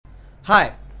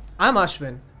Hi, I'm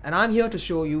Ashwin and I'm here to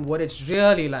show you what it's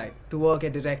really like to work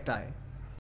at Directi.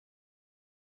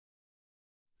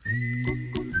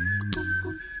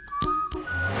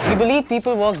 We believe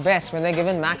people work best when they're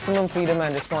given maximum freedom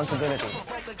and responsibility.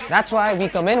 That's why we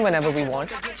come in whenever we want,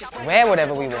 wear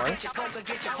whatever we want,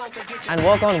 and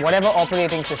work on whatever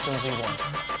operating systems we want.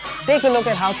 Take a look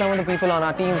at how some of the people on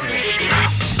our team work.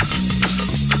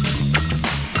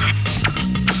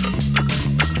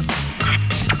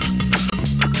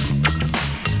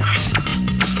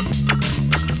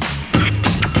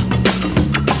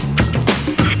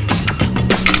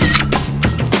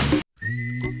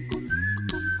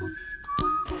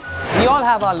 We all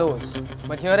have our lows,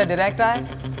 but here at Directi,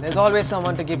 there's always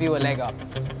someone to give you a leg up.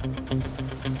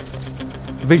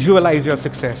 Visualize your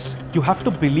success. You have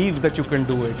to believe that you can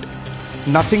do it.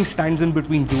 Nothing stands in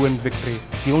between you and victory.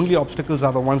 The only obstacles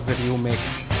are the ones that you make.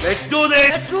 Let's do this!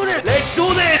 Let's do this! Let's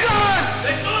do this!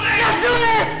 Let's do this! Let's do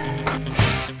this!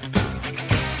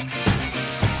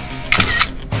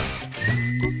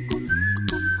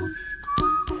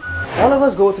 All of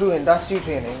us go through industry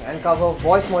training and cover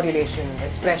voice modulation,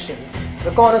 expression,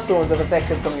 the cornerstones of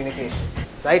effective communication.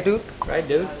 Right, dude? Right,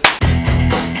 dude?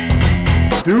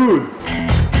 Dude!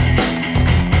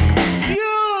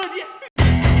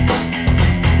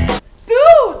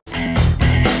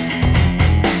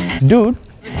 Dude!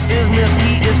 Business,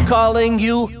 he is calling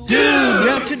you.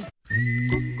 Dude!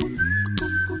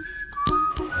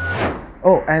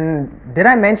 Oh, and did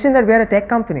I mention that we are a tech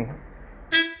company?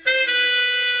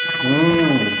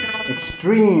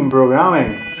 Extreme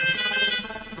programming.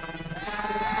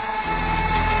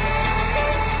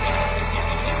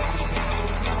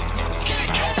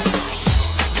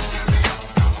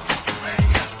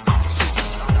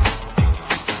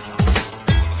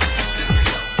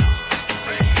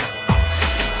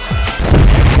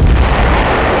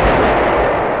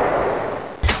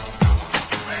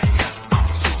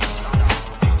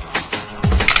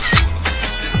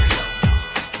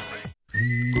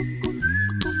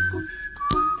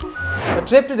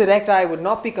 A trip to Directi would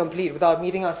not be complete without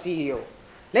meeting our CEO.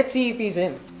 Let's see if he's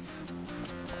in.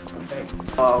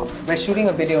 We're shooting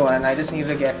a video and I just need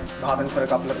to get Bhavin for a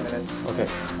couple of minutes. Okay.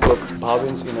 Look,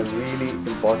 Bhavin's in a really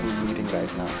important meeting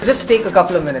right now. Just take a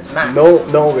couple of minutes, max.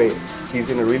 No way. He's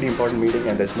in a really important meeting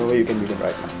and there's no way you can meet him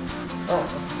right now. Oh,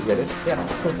 You get it? yeah,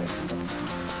 perfect.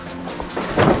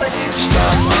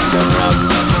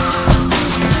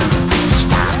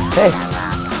 Hey.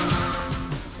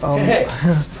 Hey.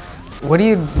 What are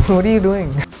you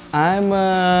doing? I'm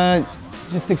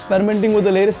just experimenting with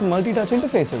the latest in multi-touch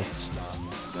interfaces.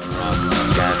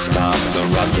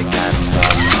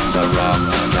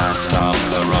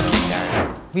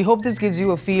 We hope this gives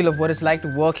you a feel of what it's like to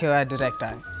work here at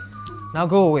Directi. Now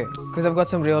go away, because I've got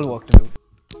some real work to do.